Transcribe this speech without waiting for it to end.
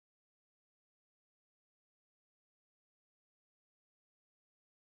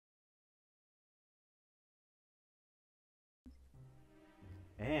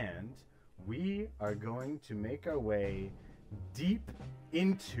and we are going to make our way deep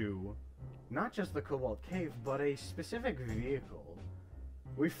into not just the Cobalt Cave, but a specific vehicle.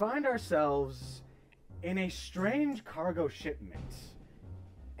 We find ourselves in a strange cargo shipment,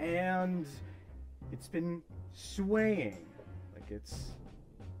 and it's been swaying, like it's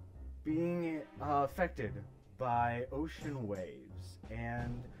being affected by ocean waves,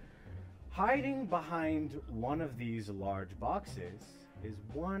 and hiding behind one of these large boxes is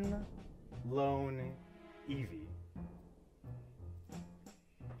one lone Eevee.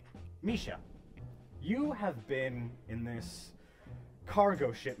 Micha, you have been in this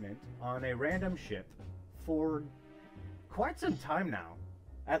cargo shipment on a random ship for quite some time now.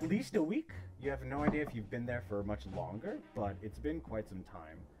 At least a week. You have no idea if you've been there for much longer, but it's been quite some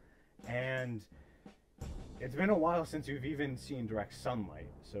time. And it's been a while since you've even seen direct sunlight,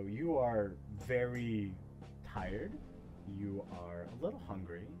 so you are very tired, you are a little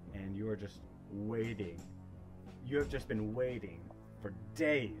hungry, and you are just waiting. You have just been waiting for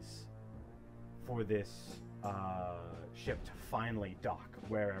days for this ship to finally dock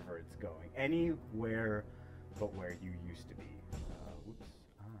wherever it's going. Anywhere but where you used to be. Whoops,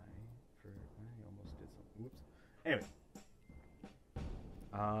 I almost did something. Whoops. Anyway.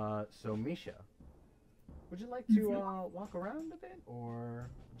 So Micha, would you like to walk around a bit, or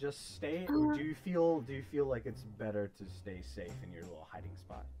just stay? Or do you feel like it's better to stay safe in your little hiding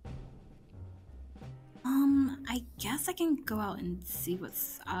spot? I guess I can go out and see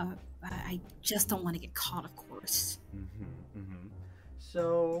what's up. I just don't want to get caught, of course.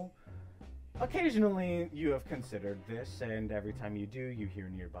 So, occasionally you have considered this, and every time you do, you hear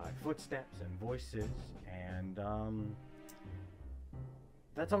nearby footsteps and voices, and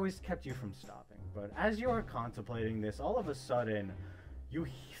that's always kept you from stopping. But as you are contemplating this, all of a sudden, you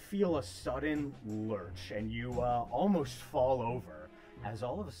feel a sudden lurch, and you almost fall over, as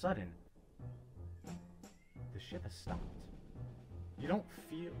all of a sudden, the ship has stopped. You don't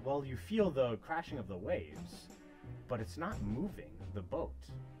feel, well, you feel the crashing of the waves, but it's not moving the boat.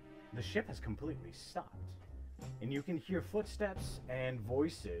 The ship has completely stopped. And you can hear footsteps and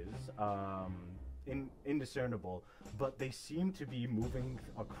voices, indiscernible, but they seem to be moving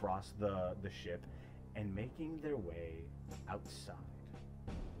across the ship and making their way outside.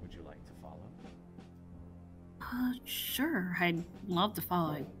 Would you like to follow? Sure. I'd love to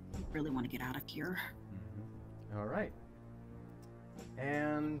follow. I really want to get out of here. All right.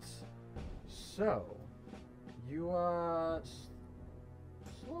 And so, you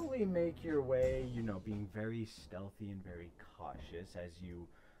slowly make your way, you know, being very stealthy and very cautious as you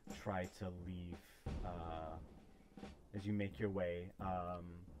try to leave, as you make your way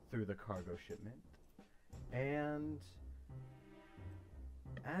through the cargo shipment. And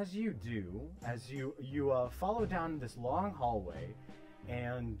as you do, you follow down this long hallway,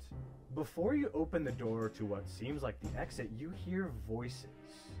 and before you open the door to what seems like the exit, you hear voices.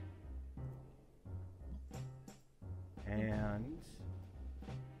 And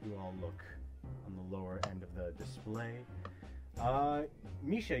you all look on the lower end of the display.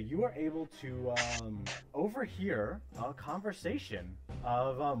 Micha, you are able to overhear a conversation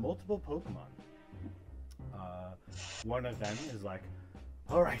of multiple Pokemon. One of them is like,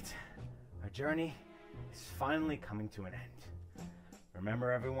 "All right, our journey is finally coming to an end.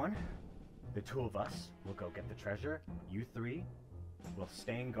 Remember, everyone, the two of us will go get the treasure. You three will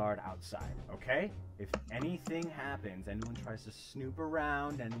stay in guard outside, okay? If anything happens, anyone tries to snoop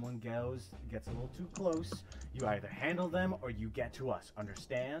around, anyone gets a little too close, you either handle them or you get to us.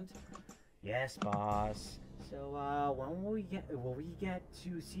 Understand?" "Yes, boss. So, when will we get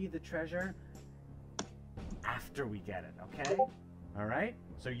to see the treasure?" "After we get it, okay? All right?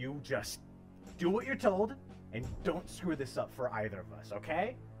 So you just do what you're told, and don't screw this up for either of us,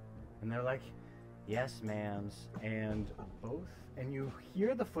 okay?" And they're like, "Yes, ma'ams." And you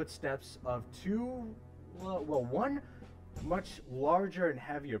hear the footsteps of two, well, one much larger and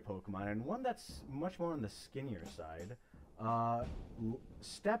heavier Pokemon, and one that's much more on the skinnier side,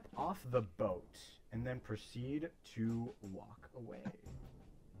 step off the boat, and then proceed to walk away.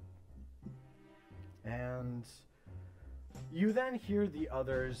 And you then hear the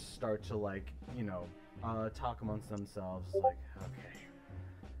others start to, like, you know, talk amongst themselves, like,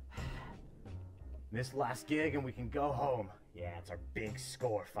 "Okay, this last gig and we can go home. Yeah, it's our big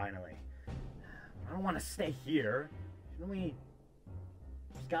score, finally. I don't want to stay here. Shouldn't we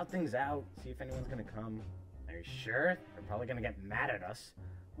scout things out, see if anyone's gonna come?" "Are you sure? They're probably gonna get mad at us."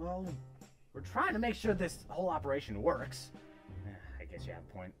 "Well, we're trying to make sure this whole operation works." "I guess you have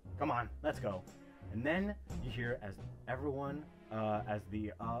a point. Come on, let's go." And then you hear as everyone, as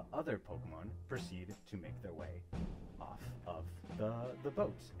the other Pokemon proceed to make their way off. off of the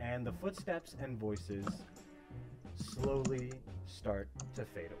boats, and the footsteps and voices slowly start to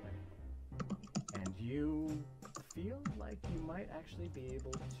fade away. And you feel like you might actually be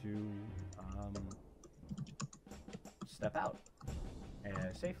able to step out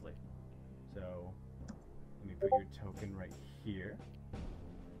safely. So let me put your token right here.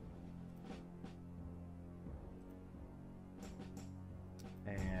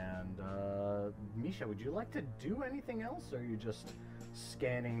 And Micha, would you like to do anything else, or are you just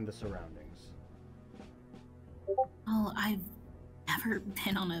scanning the surroundings? Oh, I've never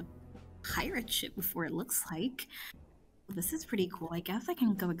been on a pirate ship before, it looks like. This is pretty cool. I guess I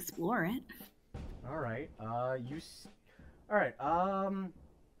can go explore it. All right. All right.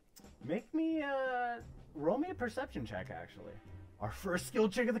 Make me roll me a perception check. Actually, our first skill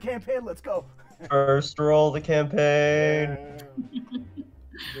check of the campaign. Let's go. First roll of the campaign. Yeah.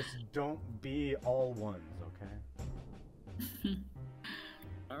 Just don't be all ones, okay?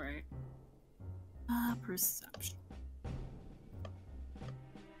 All right. Perception.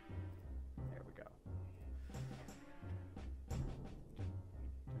 There we go.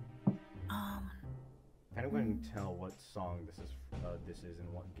 If anyone can tell what song this is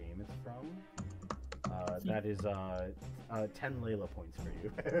and what game it's from, that is 10 Layla points for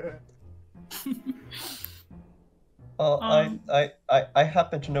you. I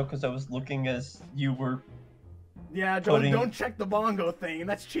happen to know because I was looking as you were. Yeah, don't check the bongo thing.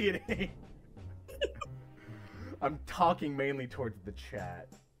 That's cheating. I'm talking mainly towards the chat.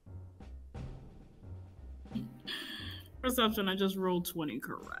 Perception. I just rolled 20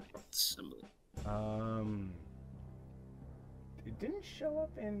 correct. It didn't show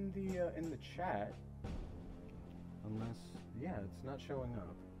up in the chat, unless it's not showing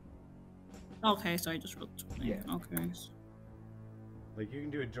up. Okay, so I just rolled 20. Yeah. Okay. Like you can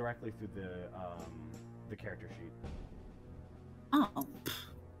do it directly through the character sheet. Oh.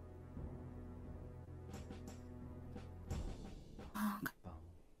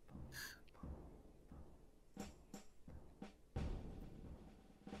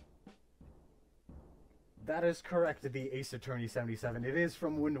 That is correct, the Ace Attorney 77. It is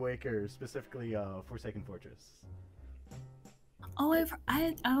from Wind Waker, specifically Forsaken Fortress. Oh,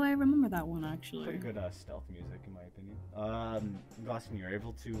 I remember that one actually. Pretty good stealth music, in my opinion. Glastine, are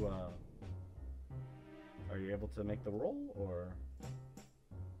you able to make the roll, or?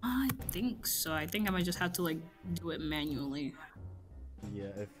 I think so. I think I might just have to like do it manually. Yeah,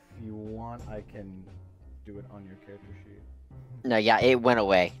 if you want, I can do it on your character sheet. No, yeah, it went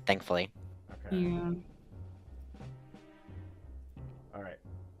away, thankfully. Okay. Yeah. Alright.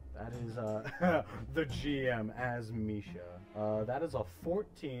 That is the GM as Micha. That is a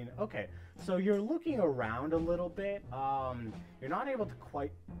 14. Okay, so you're looking around a little bit. You're not able to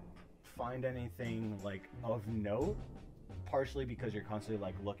quite find anything like of note, partially because you're constantly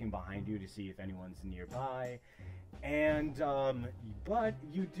like looking behind you to see if anyone's nearby. And but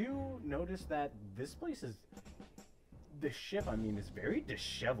you do notice that this place is, the ship, I mean, is very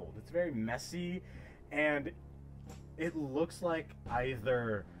disheveled. It's very messy, and it looks like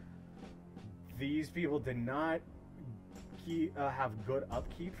either these people did not have good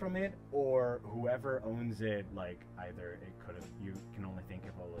upkeep from it, or whoever owns it, like, either it could have, you can only think if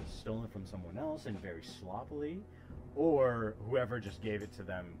it was stolen from someone else and very sloppily, or whoever just gave it to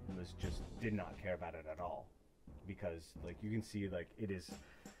them was just did not care about it at all. Because, like, you can see, like, it is,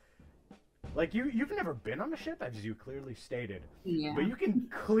 like, you've never been on a ship, as you clearly stated, Yeah. but you can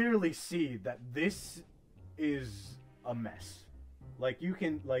clearly see that this is a mess. Like, you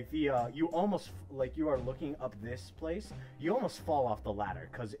can, like, you almost, like, you are looking up this place, you almost fall off the ladder,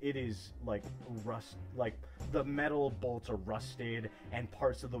 because it is, like, like, the metal bolts are rusted, and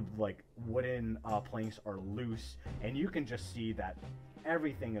parts of the, like, wooden planks are loose, and you can just see that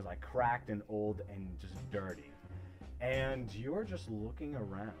everything is, like, cracked and old and just dirty. And you're just looking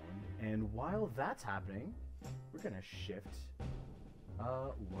around, and while that's happening, we're gonna shift,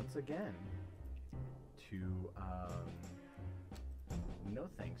 once again, to, no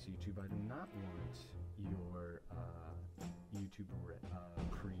thanks, YouTube. I do not want your YouTube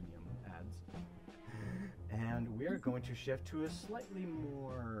premium ads. And we are going to shift to a slightly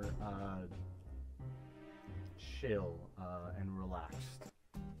more chill and relaxed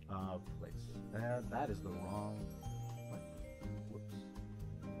place. That is the wrong. What? Whoops.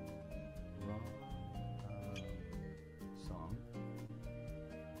 Wrong song.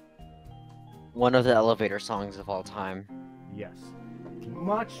 One of the elevator songs of all time. Yes.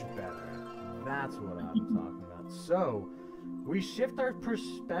 Much better. That's what I'm talking about. So, we shift our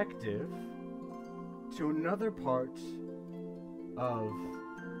perspective to another part of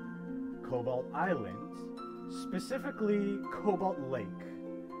Cobalt Island. specifically Cobalt Lake.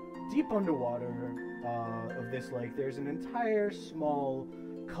 Deep underwater of this lake, there's an entire small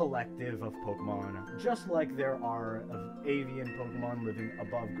collective of Pokemon. Just like there are of avian Pokemon living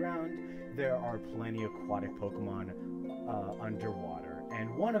above ground, there are plenty of aquatic Pokemon underwater.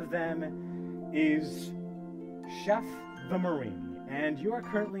 And one of them is Chef the Mareanie. And you are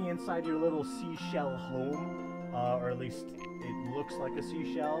currently inside your little seashell home, or at least it looks like a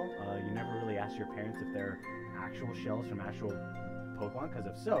seashell. You never really asked your parents if they're actual shells from actual Pokemon, because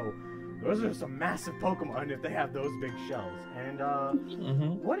if so, those are some massive Pokemon if they have those big shells. And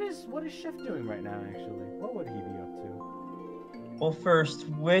what is Chef doing right now, actually? What would he be up to? Well, first,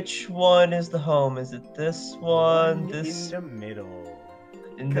 which one is the home? Is it this one? This in the middle.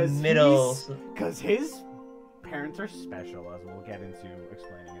 in the middle. Because his parents are special, as we'll get into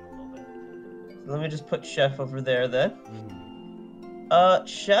explaining in a little bit. So let me just put Chef over there then.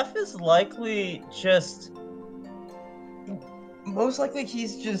 Chef is likely just... Most likely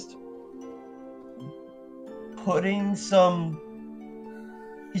he's just putting some...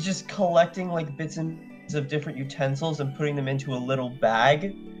 He's just collecting like bits and pieces of different utensils and putting them into a little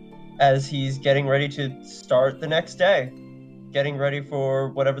bag as he's getting ready to start the next day. Getting ready for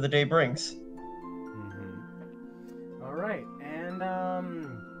whatever the day brings. Alright, and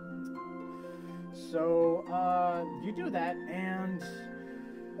so you do that, and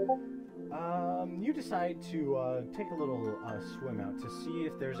you decide to take a little swim out to see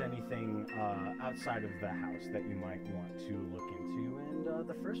if there's anything outside of the house that you might want to look into. And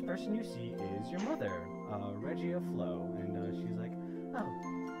the first person you see is your mother, Regia Flo, and she's like, "Oh,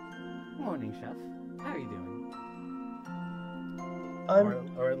 morning, Chef. How are you doing?"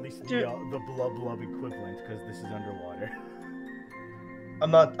 Or at least the blub equivalent, because this is underwater.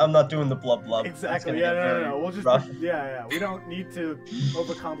 I'm not doing the blub. Exactly. Yeah, no. We'll just yeah. We don't need to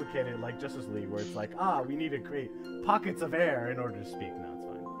overcomplicate it like Justice League, where it's like, we need to create pockets of air in order to speak. No,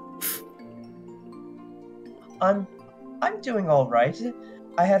 it's fine. I'm doing all right.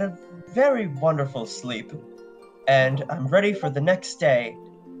 I had a very wonderful sleep, and I'm ready for the next day,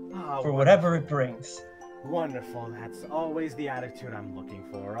 for whatever it brings. Wonderful. That's always the attitude I'm looking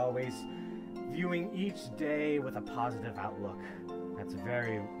for. Always viewing each day with a positive outlook. That's a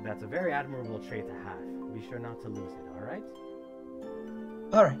very admirable trait to have. Be sure not to lose it, alright?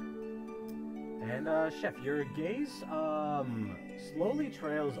 Alright. And Chef, your gaze slowly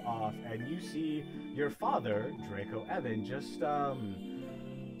trails off, and you see your father, Draco Evan, just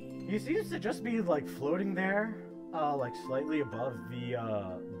he seems to just be like floating there, like slightly above the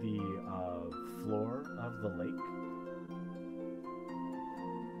floor of the lake.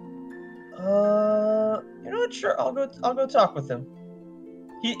 You know what? Sure, I'll go talk with him.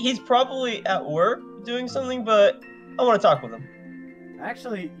 He's probably at work doing something, but I want to talk with him.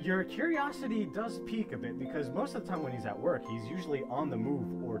 Actually, your curiosity does pique a bit, because most of the time when he's at work, he's usually on the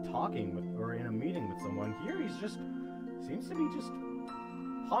move or talking with, or in a meeting with someone. Here, he's just seems to be just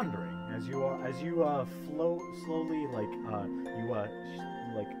pondering as you float slowly,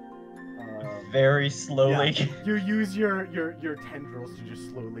 very slowly. Yeah, you use your tendrils to just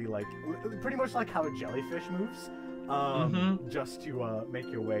slowly, pretty much like how a jellyfish moves, just to make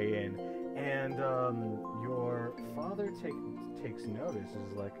your way in. And your father takes notice.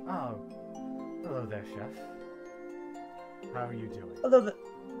 Is like, "Oh, hello there, Chef. How are you doing?"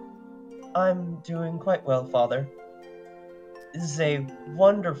 I'm doing quite well, Father. This is a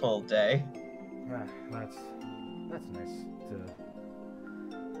wonderful day.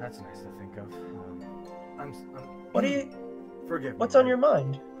 That's nice to think of. What do you? Forgive me. What's on your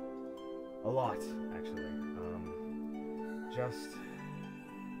mind? A lot, actually.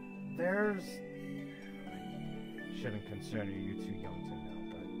 There's... Shouldn't concern you, you're too young to know,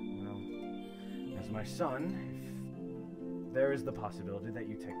 but, well, as my son, if there is the possibility that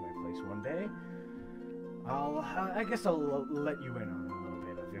you take my place one day, I guess I'll let you in on a little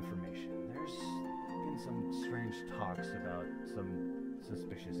bit of information. There's been some strange talks about some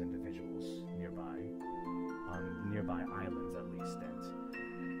suspicious individuals nearby, on nearby islands at least, and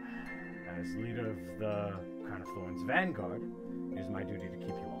as leader of the Crown of Thorns Vanguard, it is my duty to keep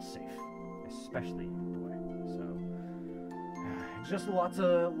you all safe, especially you, boy. So, it's just a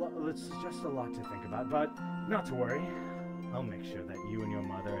lot to think about, but not to worry. I'll make sure that you and your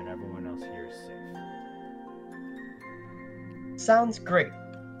mother and everyone else here is safe. Sounds great.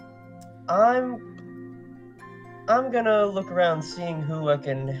 I'm gonna look around seeing who I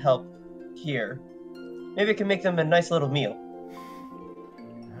can help here. Maybe I can make them a nice little meal.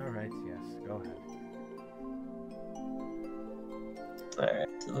 Alright, yes, go ahead. Alright,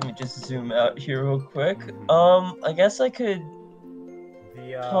 so let me just zoom out here real quick. I guess I could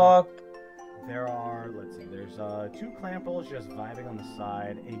talk... there are, let's see, there's 2 clamples just vibing on the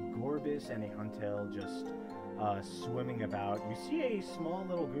side, a Gorbis and a Huntail just swimming about. You see a small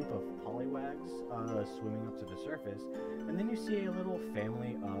little group of Poliwags swimming up to the surface, and then you see a little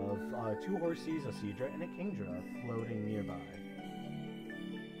family of 2 Horsies, a Seadra, and a Kingdra floating nearby.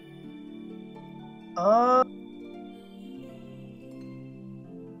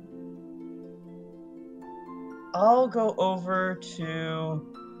 I'll go over to.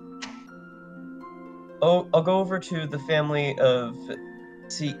 Oh, I'll go over to the family of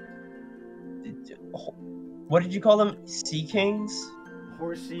What did you call them? Sea Kings?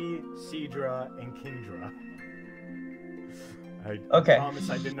 Horsey, Seadra, and Kingdra. I Okay. promise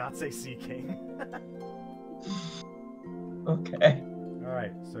I did not say Sea King. Okay.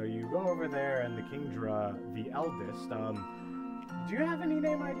 Alright, so you go over there, and the Kingdra, the eldest, do you have any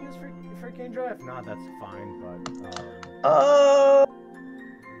name ideas for Kingdra? If not, that's fine, but,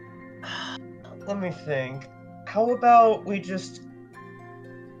 let me think. How about we just...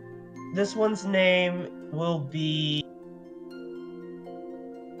 This one's name will be...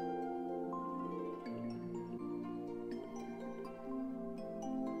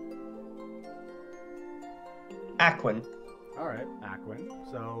 Aquin. Alright, Aquin.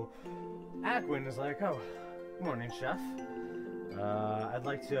 So, Aquin is like, oh, good morning, chef. I'd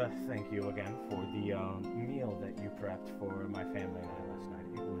like to thank you again for the meal that you prepped for my family and I last night.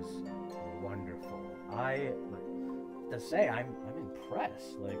 It was wonderful. To say, I'm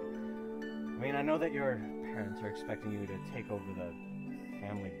impressed. Like, I mean, I know that your parents are expecting you to take over the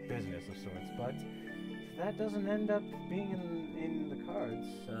family business of sorts, but if that doesn't end up being in the cards,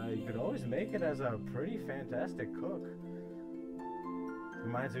 you could always make it as a pretty fantastic cook.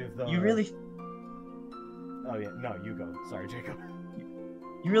 Reminds me of the... You really... Oh, yeah. No, you go. Sorry, Jacob.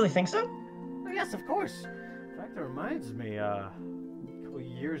 You really think so? Oh, yes, of course. In fact, it reminds me, a couple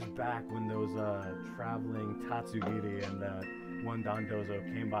years back when those traveling Tatsugiri and one Dondozo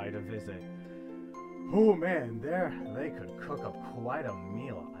came by to visit. Oh, man, they could cook up quite a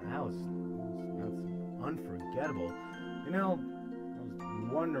meal. That's unforgettable. You know, I was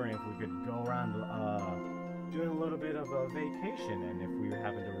wondering if we could go around doing a little bit of a vacation, and if we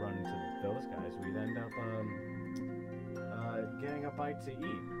happened to run into those guys, we'd end up getting a bite to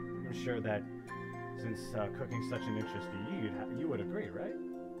eat. I'm sure that since cooking's such an interest to you, you would agree, right?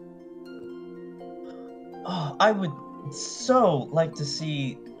 Oh, I would so like to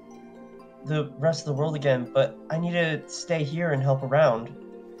see the rest of the world again, but I need to stay here and help around.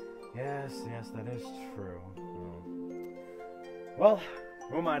 Yes, that is true. Well,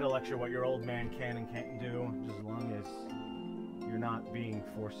 who am I to lecture what your old man can and can't do? Just as long as you're not being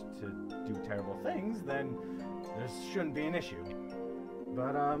forced to do terrible things, then there shouldn't be an issue.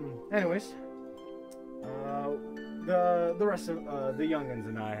 But, anyways, the rest of the youngins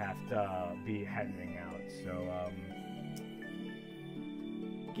and I have to be heading out, so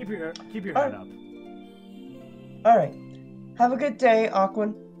keep your head up. All right. Have a good day,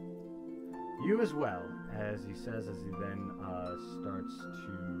 Aquin. You as well, as he says, as he then starts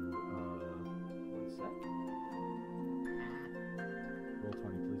to one sec. Roll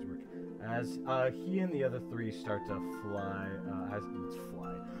 20, please work. As he and the other 3 start to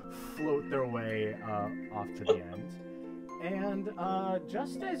float their way off to the end. And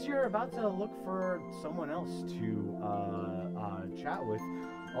just as you're about to look for someone else to chat with,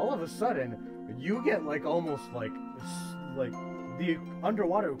 all of a sudden you get like almost like the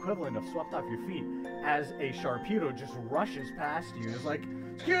underwater equivalent of swept off your feet as a Sharpedo just rushes past you and is like,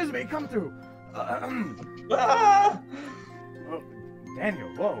 "Excuse me, come through." Ah! Oh, Daniel,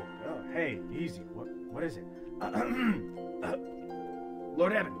 whoa. Oh, hey, easy. What is it?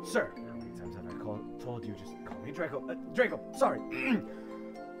 Lord Evan, sir. How many times have I told you just call me Draco? Draco, sorry.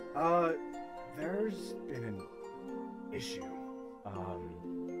 There's been an issue.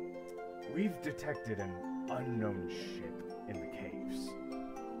 We've detected an unknown ship in the caves.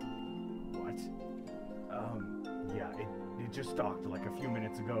 What? Yeah, it just docked like a few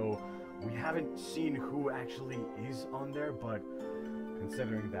minutes ago. We haven't seen who actually is on there, but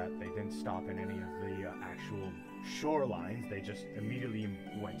considering that they didn't stop in any of the actual shorelines, they just immediately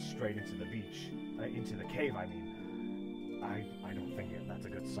went straight into the beach, into the cave, I mean. I don't think that's a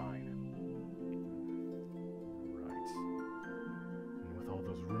good sign. Right. And with all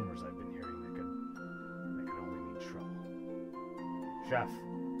those rumors I've been hearing, they could only mean trouble. Chef.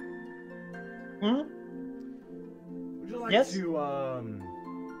 Hmm? Would you like Yes? to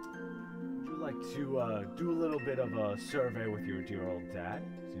do a little bit of a survey with your dear old dad?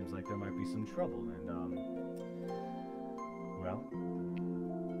 Seems like there might be some trouble, and well,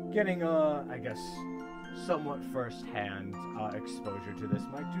 getting I guess somewhat first-hand exposure to this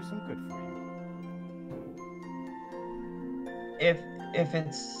might do some good for you.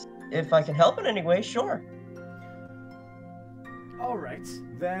 if I can help in any way, sure. All right,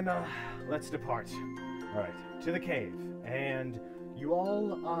 then let's depart. All right, to the cave, and you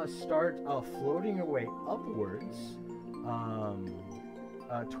all start floating your way upwards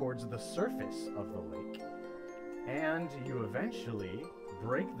towards the surface of the lake, and you eventually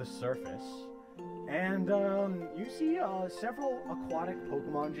break the surface, and you see several aquatic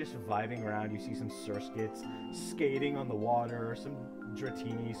Pokemon just vibing around. You see some Surskits skating on the water, some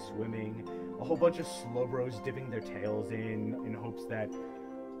Dratini swimming, a whole bunch of Slowbros dipping their tails in hopes that,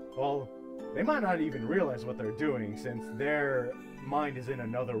 well, they might not even realize what they're doing since their mind is in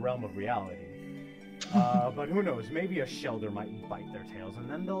another realm of reality. But who knows, maybe a Shelder might bite their tails and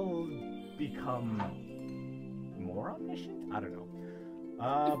then they'll become more omniscient? I don't know.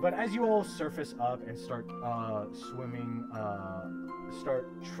 But as you all surface up and start swimming,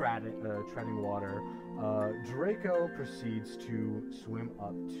 start treading water, Draco proceeds to swim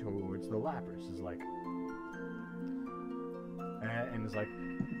up towards the Lapras. Is like, and is like,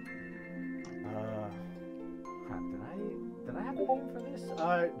 crap. Did I have a name for this?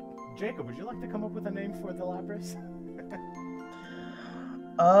 Jacob, would you like to come up with a name for the Lapras?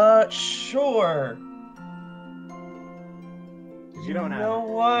 Sure. You don't have. You know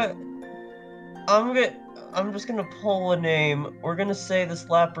what? I'm just gonna pull a name. We're gonna say this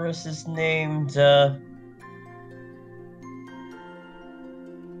Lapras is named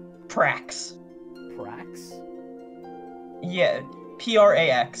Prax. Prax? Yeah,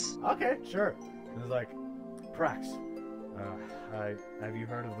 Prax. Okay, sure. It's like, Prax. Have you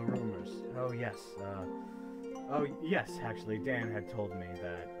heard of the rumors? Oh yes. Oh yes. Actually, Dan had told me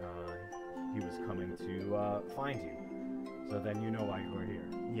that he was coming to find you. So then you know why you are here.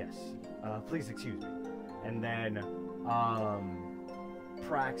 Yes. Please excuse me. And then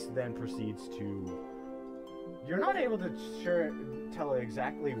Prax then proceeds to. You're not able to tell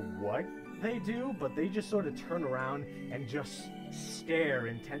exactly what they do, but they just sort of turn around and just stare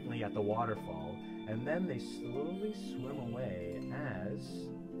intently at the waterfall, and then they slowly swim away as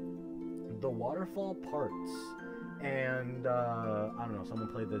the waterfall parts. And I don't know, someone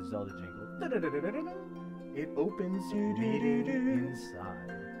played the Zelda jingle. It opens meeting inside.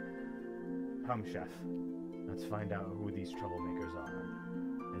 Come, Chef. Let's find out who these troublemakers are.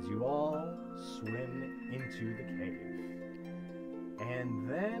 As you all swim into the cave. And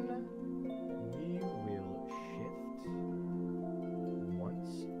then we will shift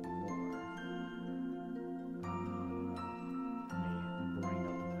once more. Let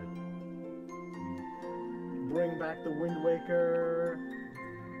me bring back the Wind Waker.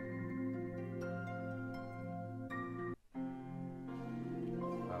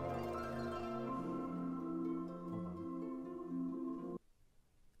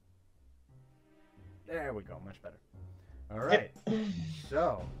 There we go, much better. All right,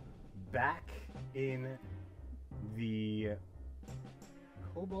 so back in the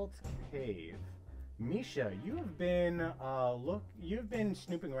Cobalt Cave, Micha, you have been you've been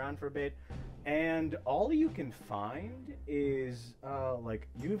snooping around for a bit, and all you can find is like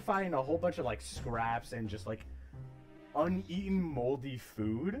you find a whole bunch of like scraps and just like uneaten moldy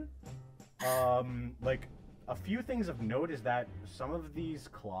food. Like. A few things of note is that some of these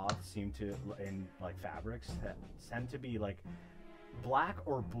cloths seem to, in like fabrics, that tend to be like black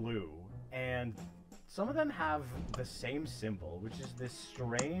or blue, and some of them have the same symbol, which is this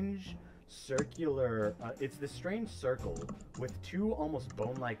strange circular, it's this strange circle with two almost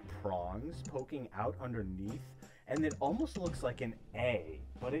bone-like prongs poking out underneath, and it almost looks like an A,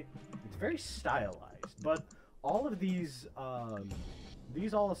 but it's very stylized. But all of these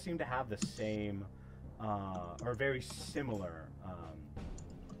all seem to have the same or very similar,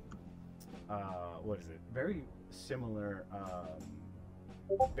 what is it? Very similar,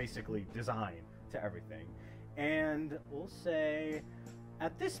 basically design to everything. And we'll say,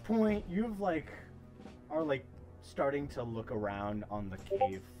 at this point, you've are starting to look around on the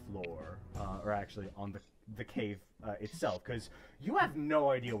cave floor, or actually on the cave itself, because you have no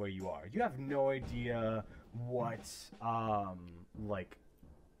idea where you are. You have no idea what,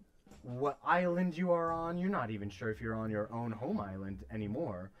 what island you are on. You're not even sure if you're on your own home island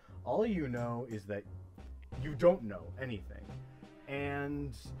anymore. All you know is that you don't know anything.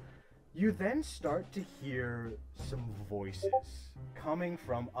 And you then start to hear some voices coming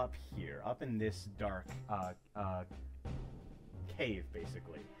from up here, up in this dark cave,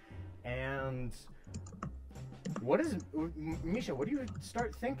 basically. And Micha, what do you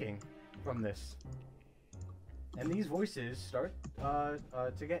start thinking from this? And these voices start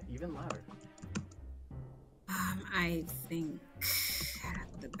to get even louder. I think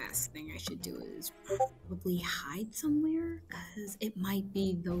the best thing I should do is probably hide somewhere, because it might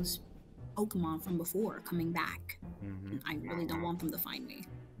be those Pokemon from before coming back. Mm-hmm. And I really don't want them to find me.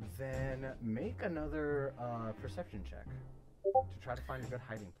 Then make another perception check to try to find a good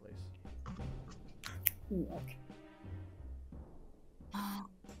hiding place. Ooh, okay.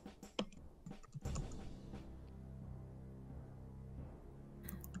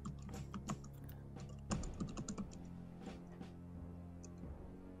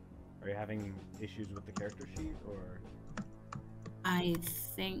 Are you having issues with the character sheet, or I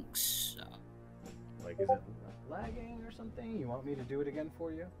think so. like is it lagging or something? You want me to do it again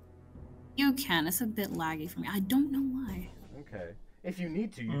for you? You can. It's a bit laggy for me. I don't know why. Okay. If you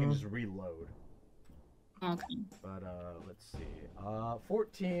need to, you can just reload. Okay. But let's see.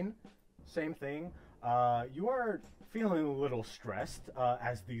 14, same thing. You are feeling a little stressed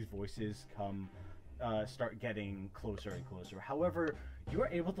as these voices start getting closer and closer. However, you are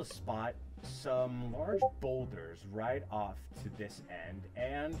able to spot some large boulders right off to this end,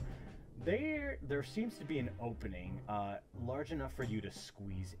 and there seems to be an opening large enough for you to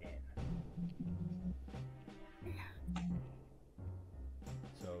squeeze in.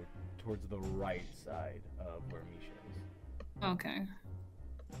 So towards the right side of where Micha is. Okay.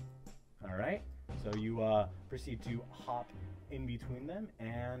 All right. So you proceed to hop in between them,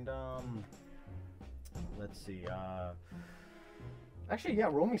 and let's see. Actually, yeah,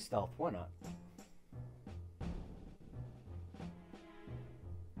 roll me stealth. Why not?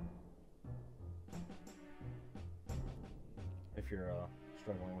 If you're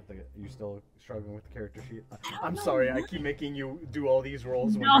struggling with you still struggling with the character sheet? I'm sorry, I keep making you do all these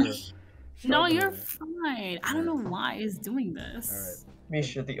rolls when you're No, struggling. you're fine. I don't know why it's doing this.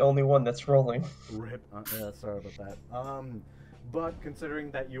 Micha, the only one that's rolling. Rip. Yeah, sorry about that. But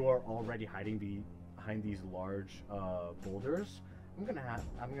considering that you are already hiding behind these large boulders, I'm gonna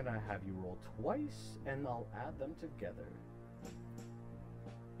have you roll twice, and I'll add them together.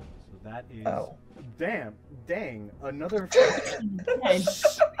 So that is dang, another.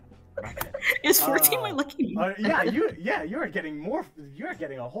 Is 14 my lucky number? You're getting more. You're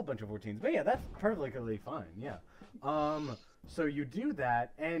getting a whole bunch of 14s, but yeah, that's perfectly fine. Yeah. So you do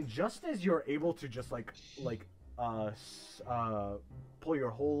that, and just as you're able to just pull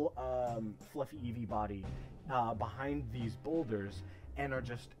your whole fluffy Eevee body behind these boulders, and are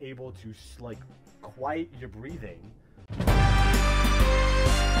just able to quiet your breathing.